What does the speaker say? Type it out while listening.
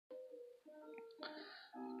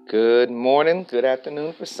Good morning, good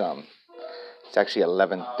afternoon for some. It's actually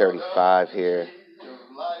 11:35 here,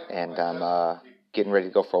 and I'm getting ready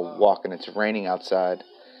to go for a walk, and it's raining outside,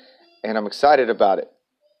 and I'm excited about it.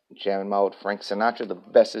 Jamming my old Frank Sinatra, the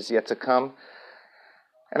best is yet to come,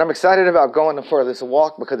 and I'm excited about going for this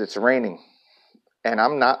walk because it's raining, and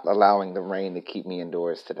I'm not allowing the rain to keep me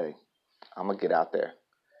indoors today. I'm gonna get out there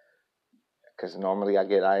because normally I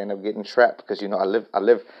end up getting trapped because I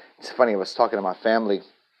live. It's funny. I was talking to my family.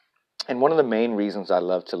 And one of the main reasons I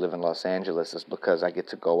love to live in Los Angeles is because I get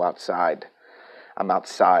to go outside. I'm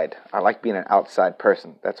outside. I like being an outside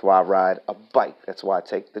person. That's why I ride a bike. That's why I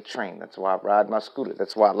take the train. That's why I ride my scooter.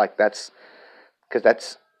 That's why I like because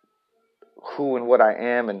that's who and what I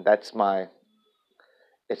am, and it's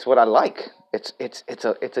what I like. It's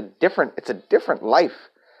a different life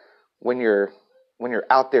when you're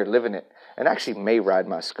out there living it. And I actually may ride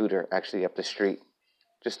my scooter actually up the street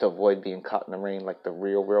just to avoid being caught in the rain, like the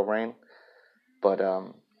real rain. But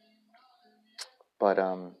um, but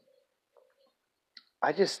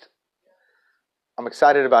I just I'm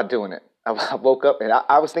excited about doing it. I woke up and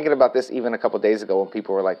I was thinking about this even a couple of days ago when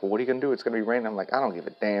people were like, "Well, what are you gonna do? It's gonna be raining." I'm like, I don't give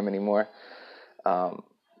a damn anymore.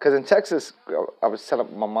 Because in Texas,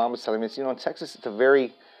 my mom was telling me, in Texas, it's a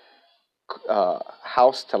very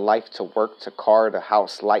house to life to work to car to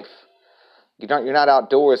house life. You're not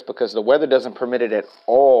outdoors because the weather doesn't permit it at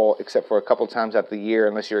all, except for a couple times out of the year,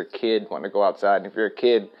 unless you're a kid wanting to go outside. And if you're a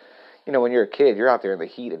kid, when you're a kid, you're out there in the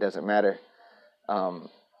heat. It doesn't matter.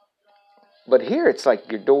 Um, but here, it's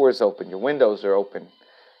like your doors open, your windows are open,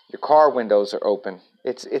 your car windows are open.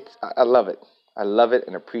 I love it. I love it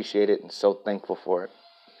and appreciate it, and so thankful for it.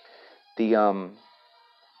 The um,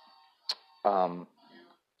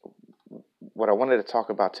 what I wanted to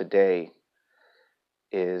talk about today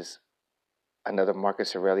is another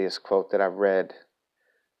Marcus Aurelius quote that I read,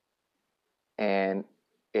 and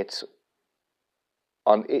it's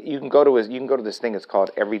on. You can go to this thing. It's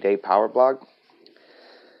called Everyday Power Blog.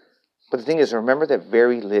 But the thing is, remember that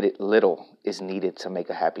very little is needed to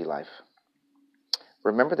make a happy life.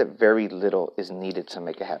 Remember that very little is needed to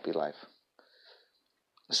make a happy life.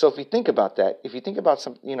 So if you think about that, if you think about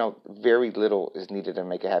very little is needed to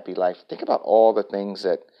make a happy life. Think about all the things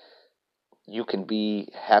that you can be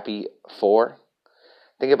happy for.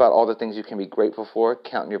 Think about all the things you can be grateful for.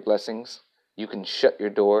 Counting your blessings. You can shut your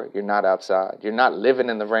door. You're not outside. You're not living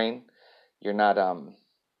in the rain. You're not.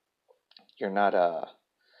 You're not.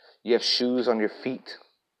 You have shoes on your feet.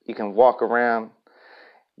 You can walk around.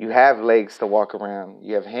 You have legs to walk around.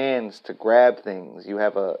 You have hands to grab things. You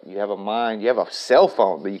have a mind. You have a cell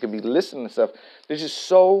phone that you can be listening to stuff. There's just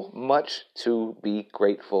so much to be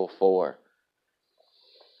grateful for.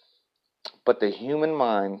 But the human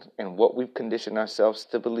mind and what we've conditioned ourselves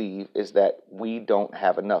to believe is that we don't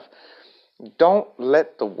have enough. Don't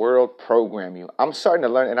let the world program you. I'm starting to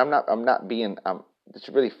learn, and I'm not being. It's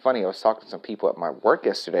really funny. I was talking to some people at my work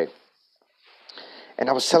yesterday. And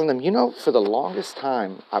I was telling them, for the longest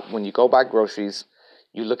time, when you go buy groceries,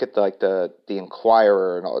 you look at the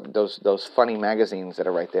Inquirer and all those funny magazines that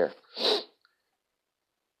are right there,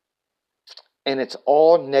 and it's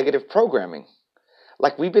all negative programming.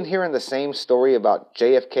 Like we've been hearing the same story about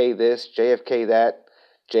JFK this, JFK that,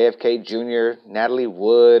 JFK Jr., Natalie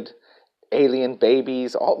Wood, alien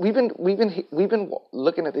babies. All we've been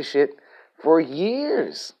looking at this shit for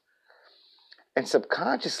years. And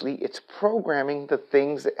subconsciously, it's programming the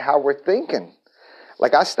things how we're thinking.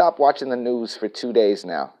 Like I stopped watching the news for 2 days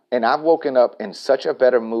now, and I've woken up in such a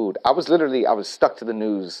better mood. I was stuck to the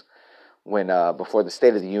news when before the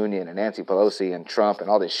State of the Union and Nancy Pelosi and Trump and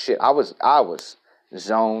all this shit. I was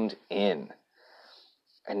zoned in,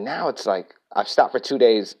 and now it's like I've stopped for 2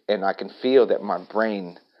 days, and I can feel that my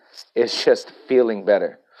brain is just feeling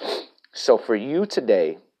better. So for you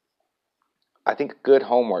today, I think good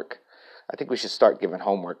homework. I think we should start giving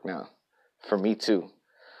homework now. For me too.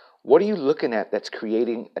 What are you looking at that's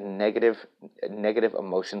creating negative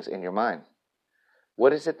emotions in your mind?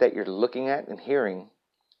 What is it that you're looking at and hearing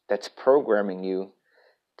that's programming you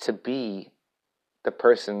to be the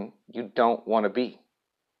person you don't want to be?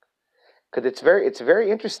 Because it's very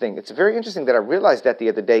interesting. It's very interesting that I realized that the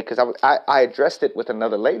other day because I addressed it with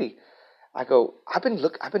another lady. I go, I've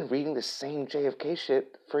been reading the same JFK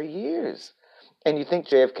shit for years. And you think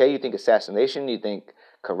JFK, you think assassination, you think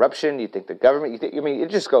corruption, you think the government, it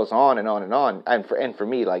just goes on and on and on. And for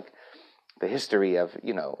me, like the history of,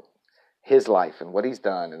 his life and what he's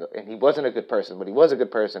done. And he wasn't a good person, but he was a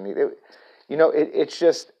good person.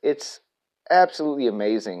 It's absolutely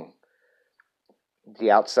amazing the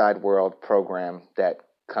outside world program that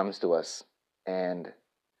comes to us and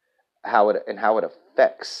how it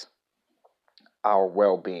affects our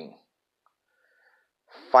well-being.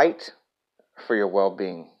 Fight for your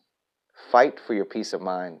well-being. Fight for your peace of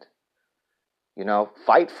mind.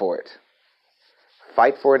 Fight for it.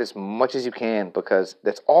 Fight for it as much as you can, because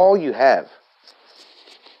that's all you have.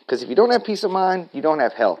 Because if you don't have peace of mind, you don't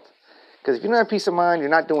have health. Because if you don't have peace of mind, you're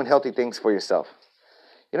not doing healthy things for yourself.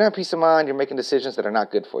 You don't have peace of mind, you're making decisions that are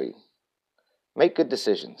not good for you. Make good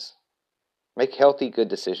decisions. Make healthy, good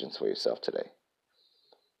decisions for yourself today.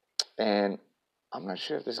 And I'm not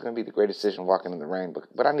sure if this is going to be the greatest decision walking in the rain,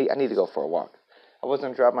 but I need to go for a walk. I was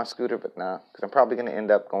going to drive my scooter, but nah, because I'm probably going to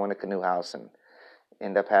end up going to Canoe House and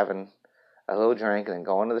end up having a little drink and then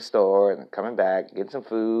going to the store and coming back, getting some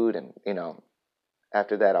food, and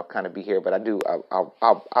after that I'll kind of be here. But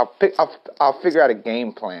I'll figure out a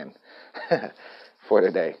game plan for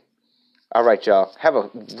today. All right, y'all. Have a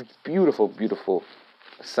beautiful, beautiful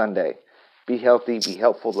Sunday. Be healthy, be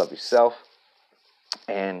helpful, love yourself,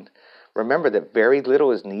 and remember that very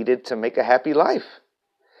little is needed to make a happy life.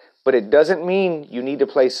 But it doesn't mean you need to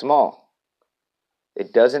play small.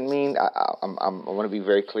 It doesn't mean, I want to be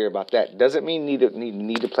very clear about that. It doesn't mean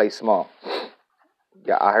need to play small.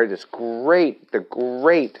 Yeah, I heard this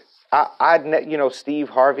Steve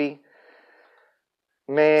Harvey,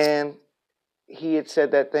 man, he had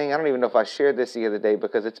said that thing. I don't even know if I shared this the other day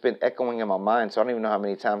because it's been echoing in my mind, so I don't even know how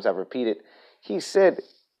many times I've repeated. He said,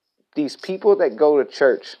 these people that go to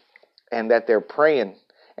church and that they're praying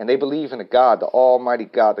and they believe in a God, the Almighty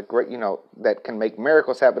God, the great, that can make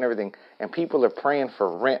miracles happen, everything, and people are praying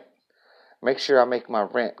for rent. Make sure I make my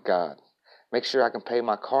rent, God. Make sure I can pay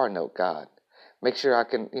my car note, God. Make sure I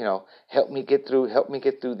can, help me get through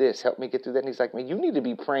this, help me get through that. And he's like, man, you need to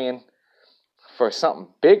be praying for something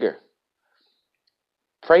bigger.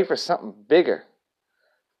 Pray for something bigger.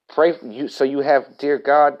 Pray for you, so you have, dear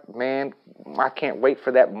God, man, I can't wait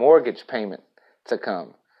for that mortgage payment to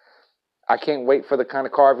come. I can't wait for the kind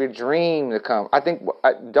of car of your dream to come. I think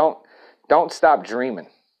don't stop dreaming.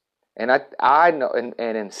 And I know, and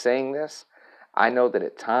in saying this, I know that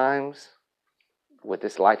at times with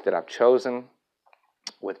this life that I've chosen,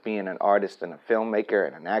 with being an artist and a filmmaker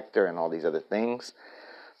and an actor and all these other things,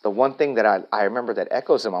 the one thing that I remember that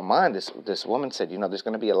echoes in my mind, this woman said, there's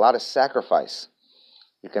going to be a lot of sacrifice.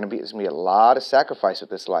 There's going to be a lot of sacrifice with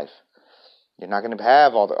this life. You're not going to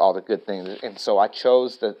have all the good things. And so I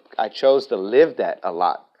chose to live that a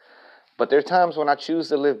lot. But there are times when I choose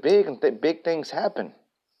to live big and big things happen.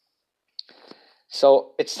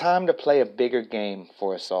 So it's time to play a bigger game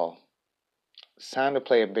for us all. It's time to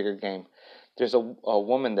play a bigger game. There's a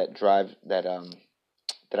woman that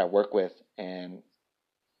I work with, and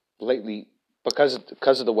lately, because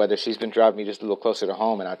of the weather, she's been driving me just a little closer to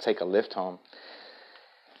home, and I take a Lyft home.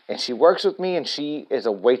 And she works with me, and she is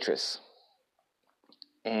a waitress.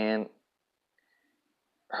 And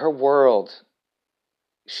her world,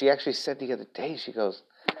 she actually said the other day, she goes,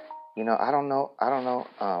 I don't know.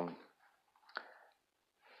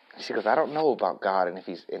 She goes, I don't know about God and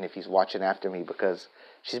if he's watching after me, because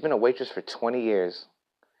she's been a waitress for 20 years.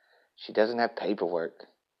 She doesn't have paperwork.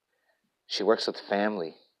 She works with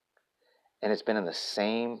family. And it's been in the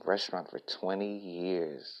same restaurant for 20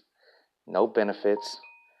 years. No benefits.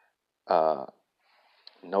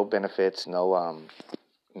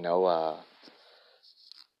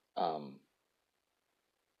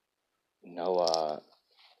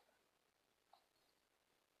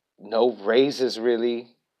 No raises really.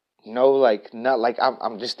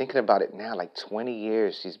 I'm just thinking about it now, 20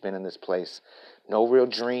 years she's been in this place. No real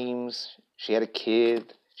dreams. She had a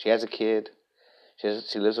kid. She has a kid.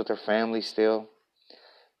 She lives with her family still.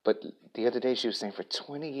 But the other day she was saying, for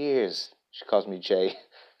 20 years, she calls me Jay.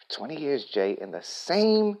 For 20 years, Jay, in the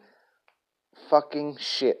same fucking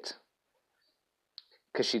shit.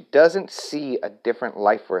 Because she doesn't see a different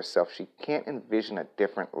life for herself. She can't envision a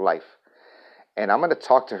different life. And I'm going to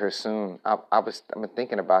talk to her soon. I've been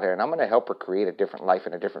thinking about her, and I'm going to help her create a different life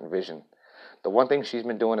and a different vision. The one thing she's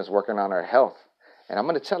been doing is working on her health. And I'm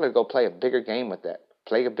going to tell her to go play a bigger game with that.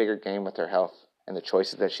 Play a bigger game with her health and the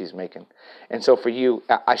choices that she's making. And so for you,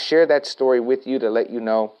 I share that story with you to let you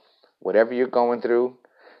know, whatever you're going through,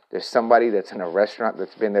 there's somebody that's in a restaurant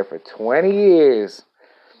that's been there for 20 years.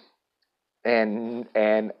 And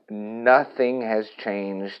nothing has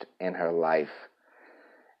changed in her life.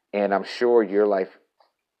 And I'm sure your life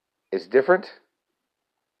is different,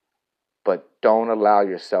 but don't allow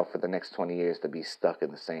yourself for the next 20 years to be stuck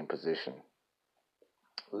in the same position,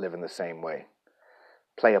 living the same way.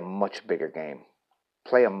 Play a much bigger game.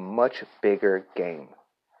 Play a much bigger game,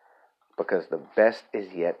 because the best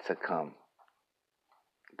is yet to come.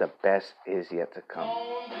 The best is yet to come.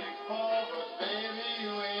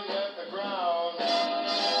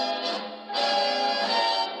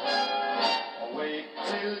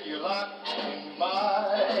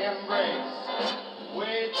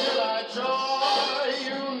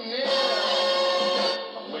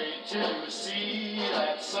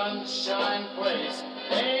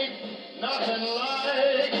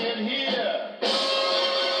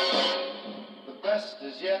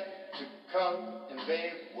 Come and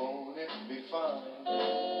babe, won't it be fine?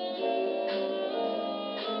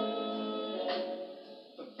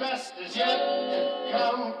 The best is yet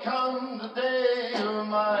to come the day